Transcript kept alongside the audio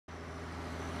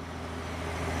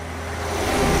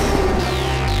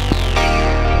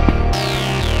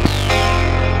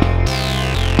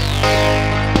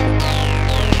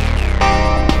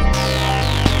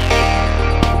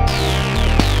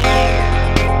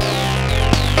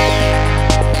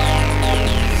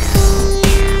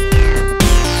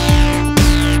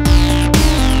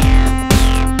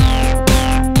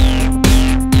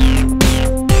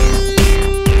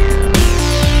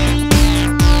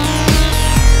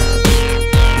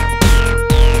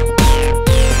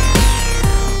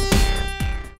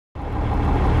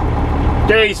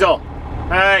Diesel,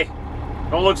 hey,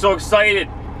 don't look so excited.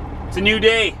 It's a new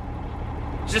day.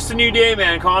 It's just a new day,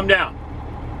 man. Calm down.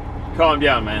 Calm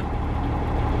down, man.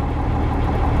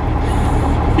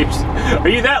 Are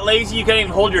you that lazy you can't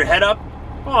even hold your head up?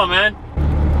 Come on,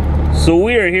 man. So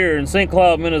we are here in St.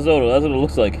 Cloud, Minnesota. That's what it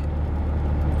looks like.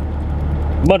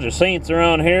 A bunch of saints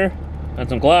around here and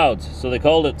some clouds. So they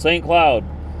called it St. Cloud.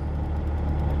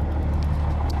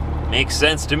 Makes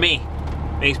sense to me.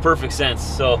 Makes perfect sense.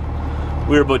 So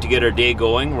we're about to get our day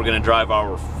going. We're gonna drive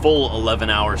our full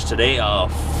 11 hours today, a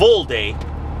full day.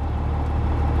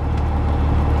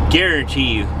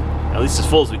 Guarantee you, at least as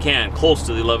full as we can, close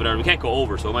to the 11 hours. We can't go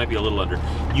over, so it might be a little under.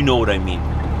 You know what I mean.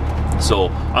 So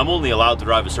I'm only allowed to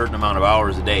drive a certain amount of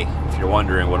hours a day, if you're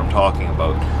wondering what I'm talking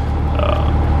about.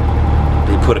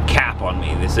 They put a cap on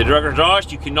me. They said, Director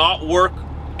Josh, you cannot work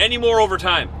any more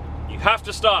overtime. You have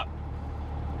to stop.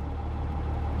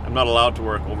 I'm not allowed to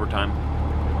work overtime.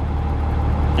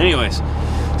 Anyways,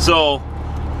 so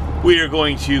we are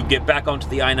going to get back onto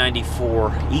the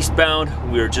I-94 eastbound.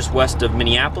 We are just west of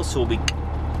Minneapolis, so we'll be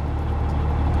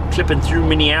clipping through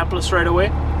Minneapolis right away.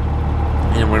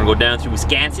 And we're gonna go down through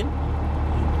Wisconsin.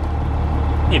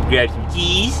 Maybe grab some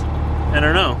cheese. I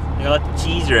don't know. They got lots of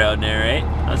cheese around there, right?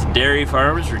 Lots of dairy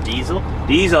farmers for Diesel.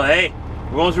 Diesel, hey,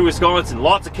 we're going through Wisconsin.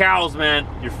 Lots of cows, man.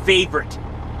 Your favorite.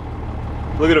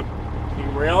 Look at them.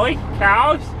 Really?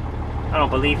 Cows? I don't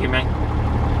believe you, man.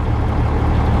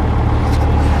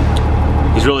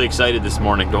 He's really excited this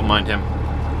morning. Don't mind him.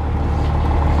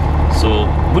 So,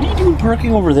 what are you doing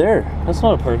parking over there? That's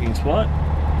not a parking spot.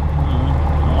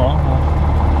 Oh,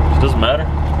 it doesn't matter.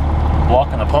 I'm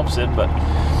blocking the pumps in, but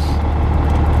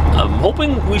I'm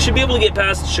hoping we should be able to get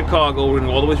past Chicago. We're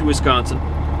gonna go all the way through Wisconsin,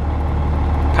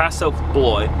 past South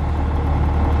Beloit.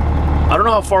 I don't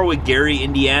know how far away Gary,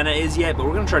 Indiana is yet, but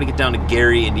we're gonna try to get down to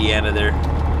Gary, Indiana there.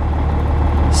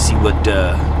 See what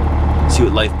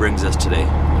life brings us today.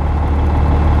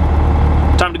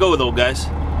 Time to go, though, guys.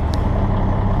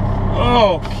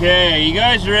 Okay, you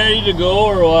guys ready to go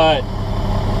or what?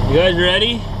 You guys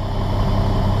ready?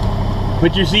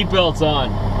 Put your seatbelts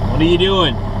on. What are you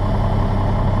doing?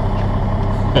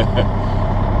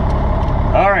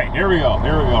 All right, here we go.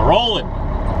 Here we go. Rolling.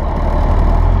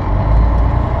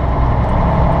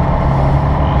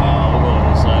 We'll go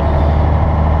this side.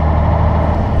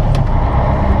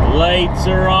 Lights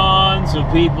are on so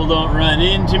people don't run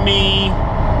into me.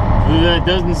 That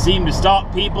doesn't seem to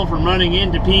stop people from running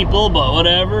into people, but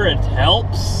whatever, it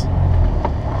helps.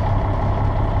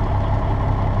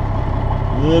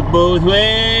 Look both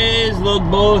ways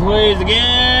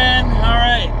again. All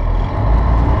right.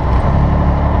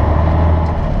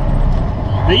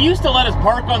 They used to let us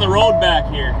park on the road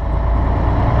back here.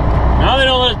 Now they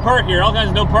don't let us park here. All kinds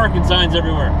of no parking signs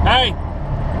everywhere. Hey,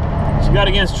 what you got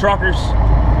against truckers?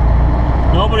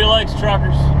 Nobody likes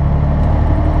truckers.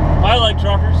 I like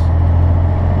truckers.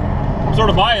 I'm sort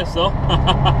of biased though.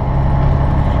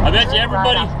 I bet you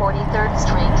everybody. 43rd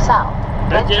Street South.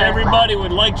 Bet you everybody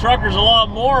would like truckers a lot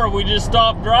more if we just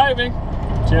stopped driving.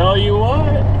 Tell you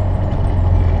what.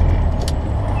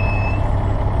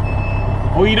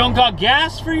 Oh, you don't got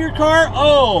gas for your car?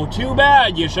 Oh, too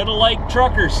bad. You should have liked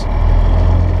truckers.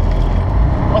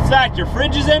 What's that? Your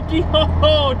fridge is empty?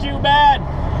 Oh, too bad.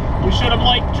 You should have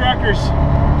liked truckers.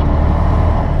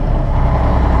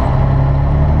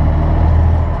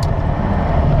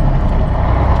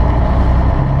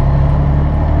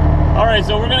 Alright,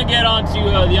 so we're going to get onto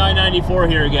the I-94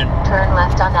 here again. Turn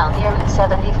left on Route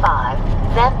 75,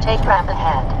 then take right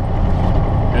ahead.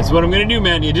 That's what I'm going to do,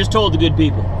 man. You just told the good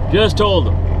people. Just told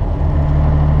them.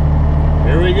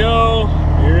 Here we go.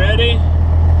 You ready?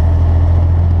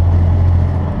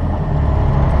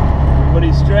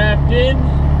 Everybody strapped in.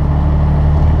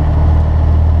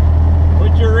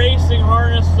 Put your racing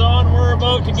harness on. We're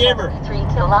about to give her. 3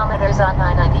 kilometers on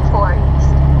I-94 East.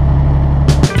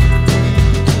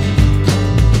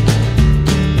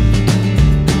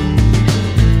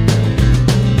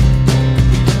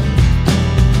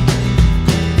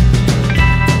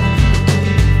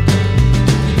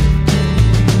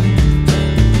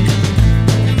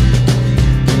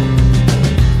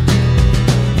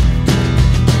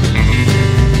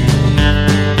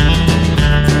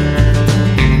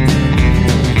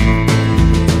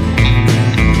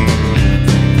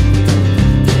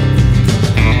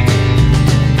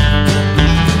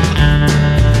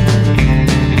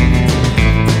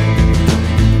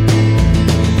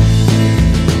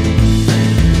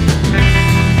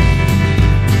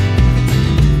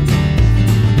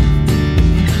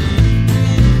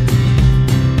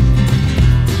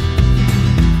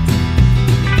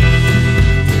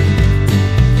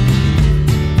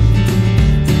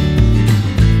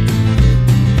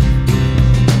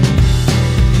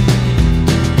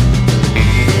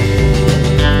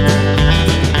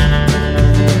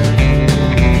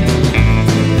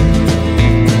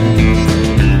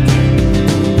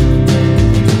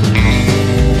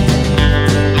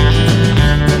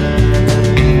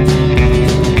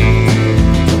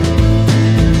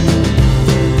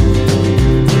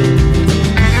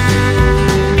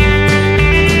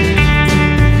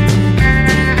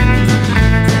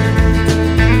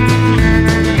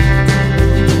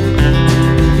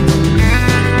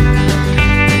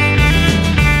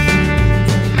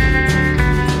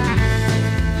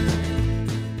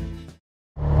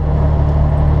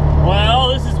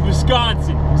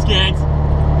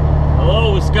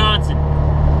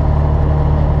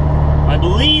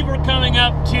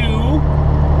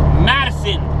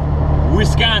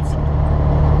 Wisconsin,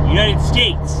 United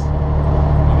States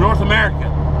of North America.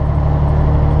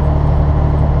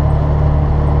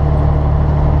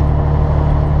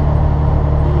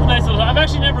 Nice little, I've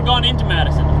actually never gone into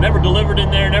Madison. I've never delivered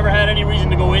in there, never had any reason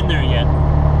to go in there yet.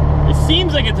 It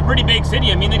seems like it's a pretty big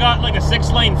city. I mean, they got like a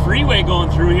 6-lane freeway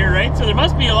going through here, right? So there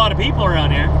must be a lot of people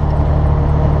around here.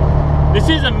 This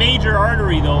is a major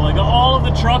artery though. Like all of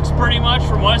the trucks pretty much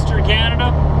from Western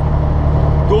Canada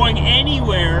going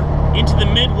anywhere into the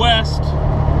Midwest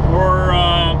or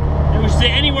we should say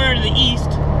anywhere into the east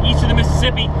of the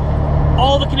Mississippi,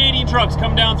 all the Canadian trucks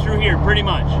come down through here pretty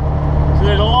much. So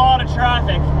there's a lot of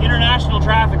traffic, international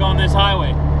traffic on this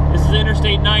highway. This is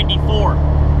Interstate 94.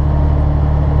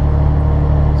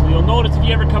 So you'll notice if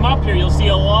you ever come up here, you'll see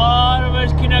a lot of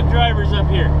us Canuck drivers up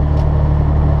here.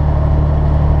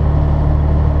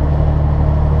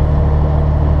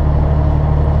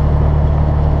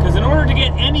 Because in order to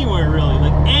get anywhere really,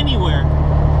 like anywhere,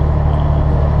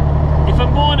 if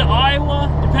I'm going to Iowa,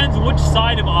 depends which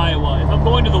side of Iowa. If I'm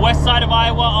going to the west side of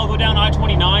Iowa, I'll go down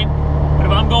I-29. But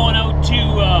if I'm going out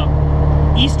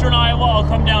to eastern Iowa, I'll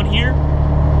come down here.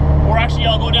 Or actually,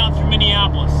 I'll go down through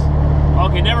Minneapolis.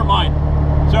 Okay, never mind.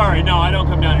 Sorry, no, I don't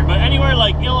come down here. But anywhere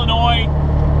like Illinois,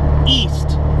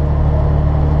 east,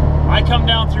 I come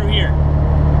down through here.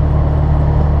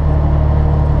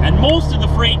 And most of the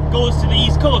freight goes to the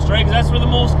East Coast, right? Because that's where the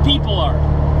most people are.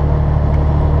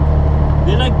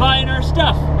 They like buying our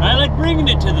stuff. I like bringing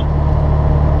it to them.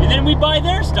 And then we buy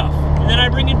their stuff. And then I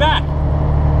bring it back.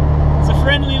 It's a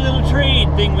friendly little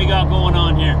trade thing we got going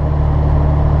on here.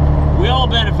 We all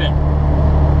benefit.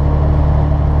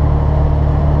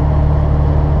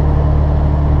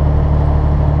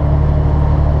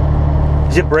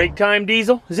 Is it break time,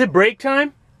 Diesel? Is it break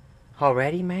time?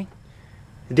 Already, man?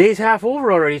 The day's half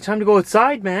over already. It's time to go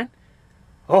outside, man.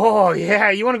 Oh,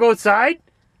 yeah. You want to go outside?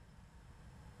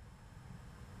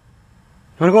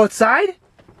 You want to go outside?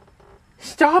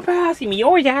 Stop asking me. You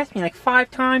always ask me like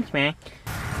 5 times, man.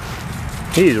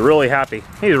 He's really happy.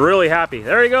 He's really happy.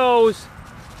 There he goes.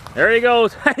 There he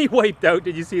goes. He wiped out.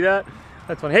 Did you see that?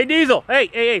 That's funny. Hey, Diesel. Hey,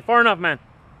 hey, hey. Far enough, man.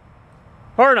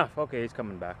 Far enough. Okay, he's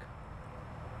coming back.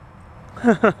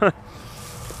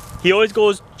 He always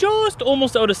goes just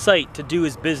almost out of sight to do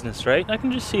his business, right? I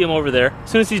can just see him over there. As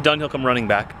soon as he's done, he'll come running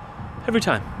back. Every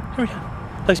time. Every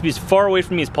time. He likes to be as far away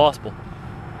from me as possible.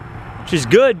 Which is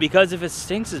good, because if it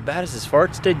stinks as bad as his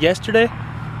farts did yesterday,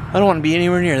 I don't want to be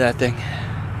anywhere near that thing.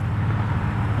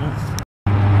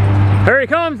 There he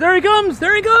comes! There he comes!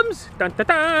 There he comes! Dun, da,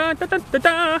 da, da, da, da,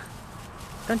 da.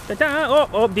 Dun, da, da. Oh,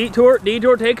 oh, detour,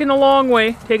 taking the long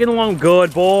way. Taking the long,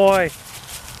 good boy.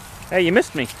 Hey, you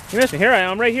missed me. You missed me. Here I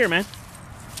am, right here, man.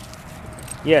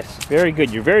 Yes, very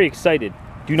good. You're very excited.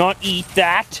 Do not eat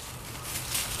that.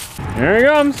 There he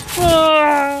comes.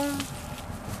 Ah.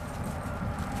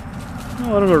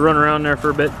 I'll let him go run around there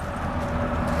for a bit.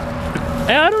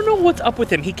 I don't know what's up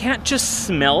with him. He can't just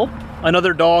smell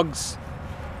another dog's...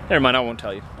 Never mind, I won't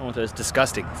tell you. I won't tell you. It's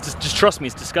disgusting. Just trust me,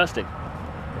 it's disgusting.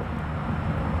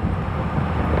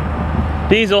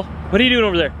 Diesel, what are you doing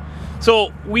over there?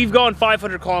 So we've gone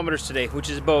 500 kilometers today, which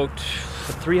is about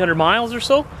 300 miles or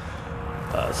so.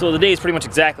 So the day is pretty much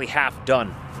exactly half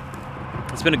done.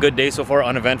 It's been a good day so far,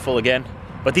 uneventful again.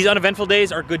 But these uneventful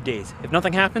days are good days. If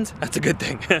nothing happens, that's a good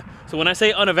thing. So when I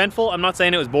say uneventful, I'm not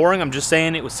saying it was boring, I'm just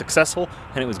saying it was successful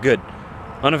and it was good.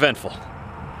 Uneventful.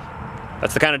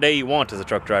 That's the kind of day you want as a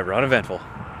truck driver, uneventful.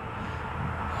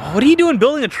 Oh, what are you doing,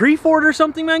 building a tree fort or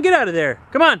something, man? Get out of there,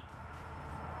 come on.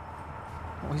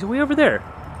 Oh, he's way over there.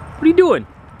 What are you doing?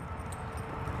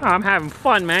 Oh, I'm having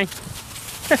fun, man.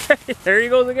 There he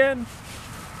goes again.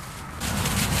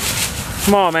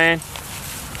 Come on, man.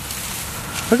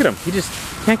 Look at him, he just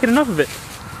can't get enough of it.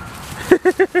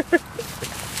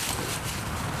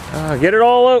 Get it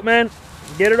all out, man.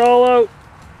 Get it all out.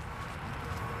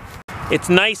 It's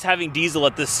nice having Diesel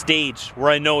at this stage where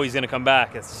I know he's gonna come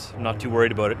back. I'm not too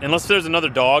worried about it. Unless there's another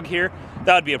dog here,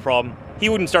 that would be a problem. He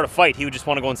wouldn't start a fight, he would just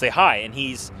want to go and say hi, and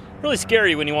he's really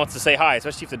scary when he wants to say hi,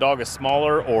 especially if the dog is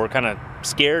smaller or kind of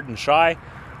scared and shy.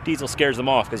 Diesel scares them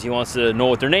off because he wants to know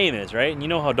what their name is, right? And you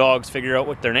know how dogs figure out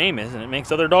what their name is, and it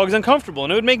makes other dogs uncomfortable,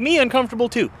 and it would make me uncomfortable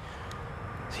too.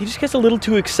 So he just gets a little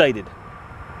too excited.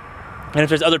 And if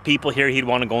there's other people here, he'd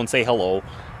want to go and say hello.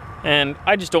 And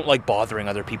I just don't like bothering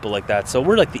other people like that, so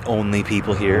we're like the only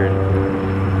people here.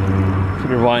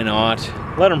 Figure why not?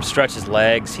 Let him stretch his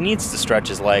legs. He needs to stretch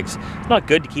his legs. It's not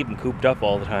good to keep him cooped up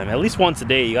all the time. At least once a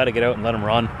day, you gotta get out and let him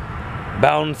run.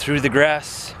 Bound through the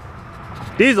grass.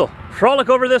 Diesel, frolic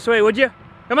over this way, would you?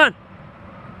 Come on.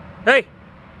 Hey,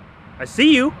 I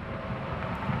see you.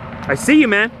 I see you,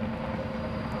 man.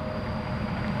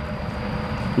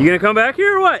 You gonna come back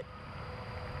here or what?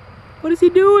 What is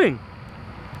he doing?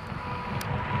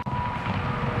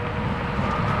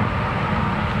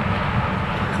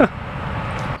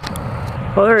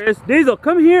 Oh, there it is. Diesel,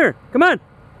 come here. Come on.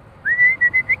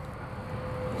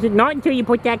 Not until you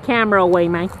put that camera away,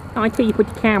 man. Not until you put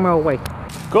the camera away.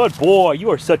 Good boy. You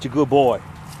are such a good boy.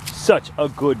 Such a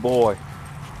good boy.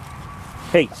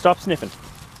 Hey, stop sniffing.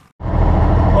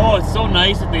 Oh, it's so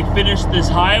nice that they finished this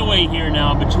highway here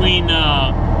now between,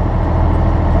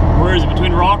 where is it?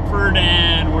 Between Rockford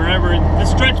and wherever. The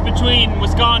stretch between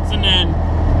Wisconsin and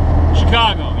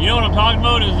Chicago. You know what I'm talking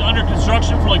about? It was under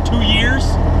construction for like 2 years.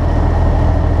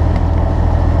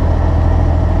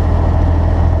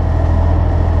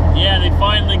 Yeah, they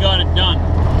finally got it done.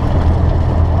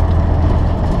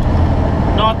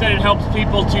 Not that it helps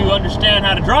people to understand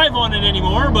how to drive on it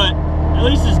anymore, but at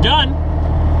least it's done.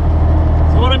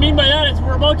 So what I mean by that is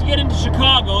we're about to get into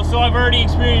Chicago, so I've already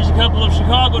experienced a couple of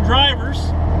Chicago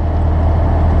drivers.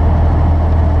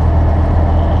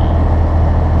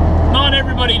 Not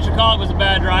everybody in Chicago is a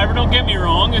bad driver, don't get me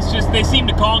wrong. It's just they seem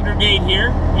to congregate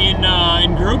here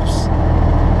in groups.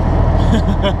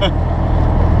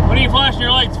 What are you flashing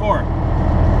your lights for?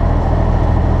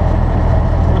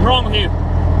 What's wrong with you?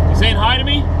 You saying hi to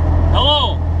me?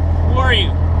 Hello, who are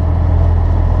you?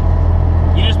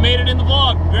 You just made it in the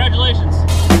vlog, congratulations.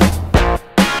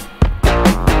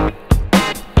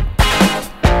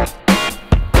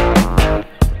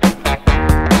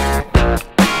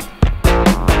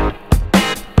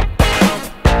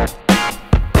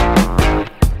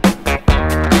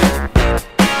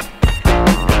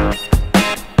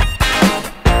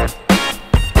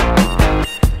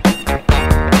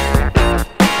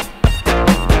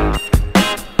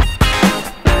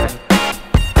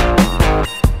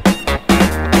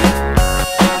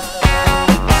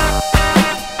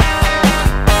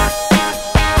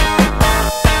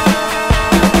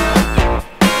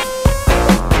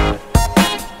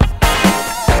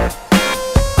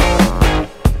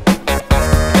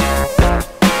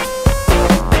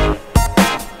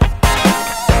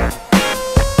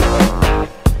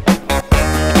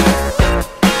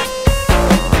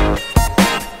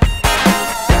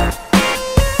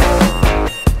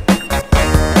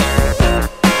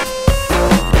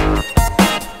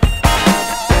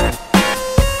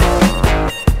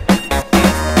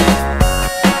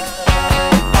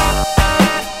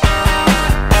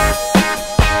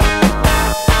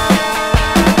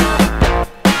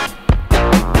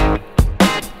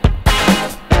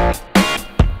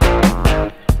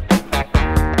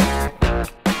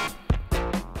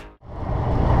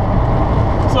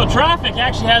 Traffic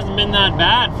actually hasn't been that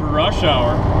bad for rush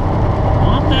hour.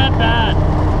 Not that bad.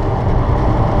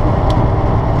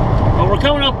 But we're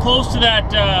coming up close to that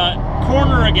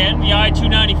corner again, the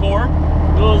I-294.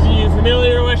 Those of you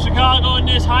familiar with Chicago and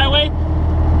this highway,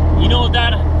 you know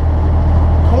that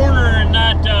corner and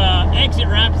that exit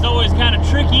ramp is always kind of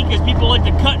tricky because people like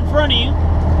to cut in front of you.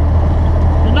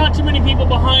 There's not too many people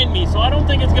behind me, so I don't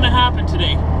think it's going to happen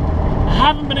today. I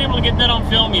haven't been able to get that on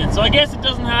film yet, so I guess it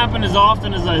doesn't happen as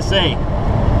often as I say.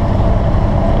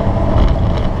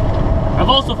 I've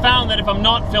also found that if I'm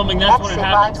not filming, that's when it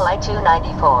happens. Exit right to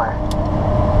I-294.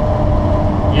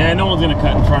 Yeah, no one's gonna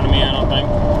cut in front of me, I don't think.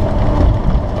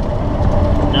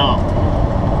 No.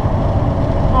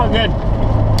 Oh, good.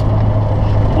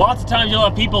 Lots of times you'll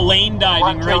have people lane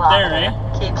diving right there, eh?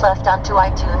 Keep left onto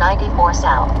I-294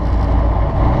 south.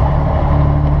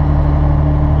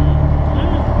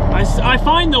 I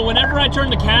find though, whenever I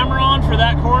turn the camera on for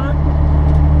that corner,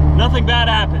 nothing bad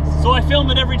happens. So I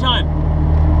film it every time.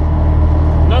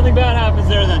 Nothing bad happens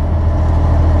there then.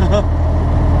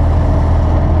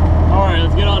 Alright,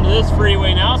 let's get onto this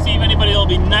freeway now, see if anybody will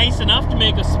be nice enough to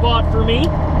make a spot for me.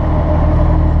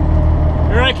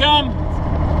 Here I come.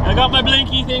 I got my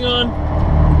blinky thing on.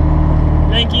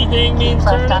 Blinky thing means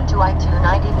turn. Left onto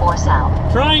I-294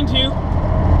 south. Trying to.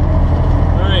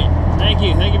 Alright, thank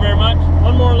you very much.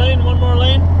 One more lane, one more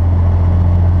lane.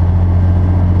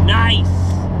 Nice.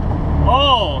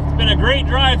 Oh, it's been a great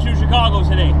drive through Chicago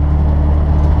today.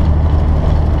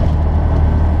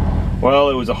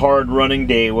 Well, it was a hard running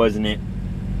day, wasn't it?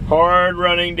 Hard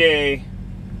running day.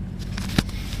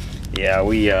 Yeah,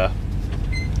 we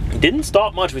didn't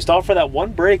stop much. We stopped for that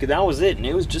one break and that was it. And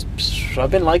it was just, I've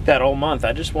been like that all month.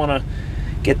 I just want to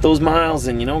get those miles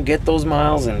and, you know, get those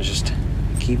miles and just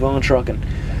keep on trucking.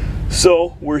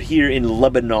 So, we're here in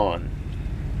Lebanon.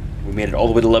 We made it all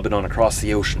the way to Lebanon across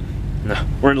the ocean. No,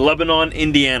 we're in Lebanon,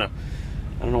 Indiana.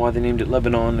 I don't know why they named it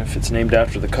Lebanon, if it's named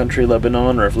after the country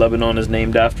Lebanon, or if Lebanon is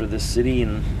named after this city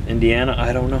in Indiana,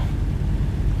 I don't know.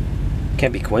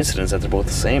 Can't be coincidence that they're both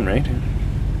the same, right?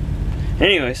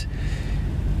 Anyways,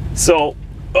 so,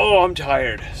 oh, I'm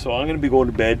tired. So I'm gonna be going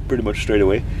to bed pretty much straight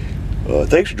away.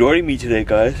 Thanks for joining me today,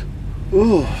 guys.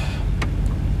 Ooh,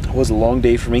 it was a long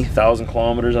day for me. 1,000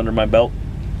 kilometers under my belt.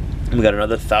 We got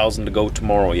another 1,000 to go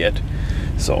tomorrow yet.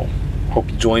 So, hope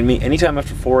you join me anytime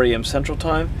after 4 a.m. Central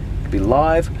Time. It'll be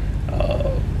live.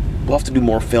 We'll have to do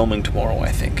more filming tomorrow,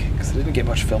 I think, because I didn't get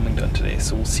much filming done today.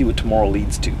 So we'll see what tomorrow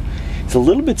leads to. It's a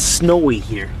little bit snowy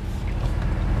here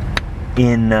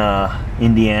in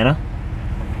Indiana.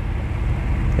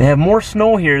 They have more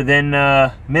snow here than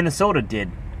Minnesota did,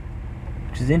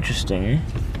 which is interesting, eh?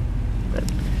 But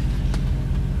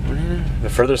the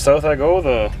further south I go,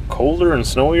 the colder and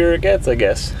snowier it gets, I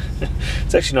guess.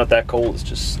 It's actually not that cold, it's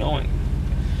just snowing.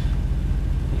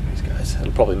 Anyways, guys,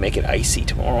 it'll probably make it icy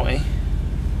tomorrow, eh?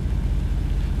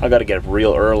 I gotta get up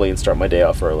real early and start my day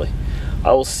off early.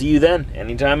 I will see you then,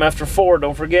 anytime after 4.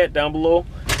 Don't forget, down below,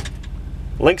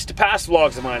 links to past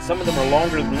vlogs of mine. Some of them are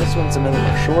longer than this one, some of them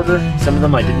are shorter. Some of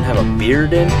them I didn't have a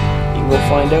beard in. You can go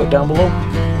find out down below.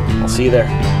 I'll see you there.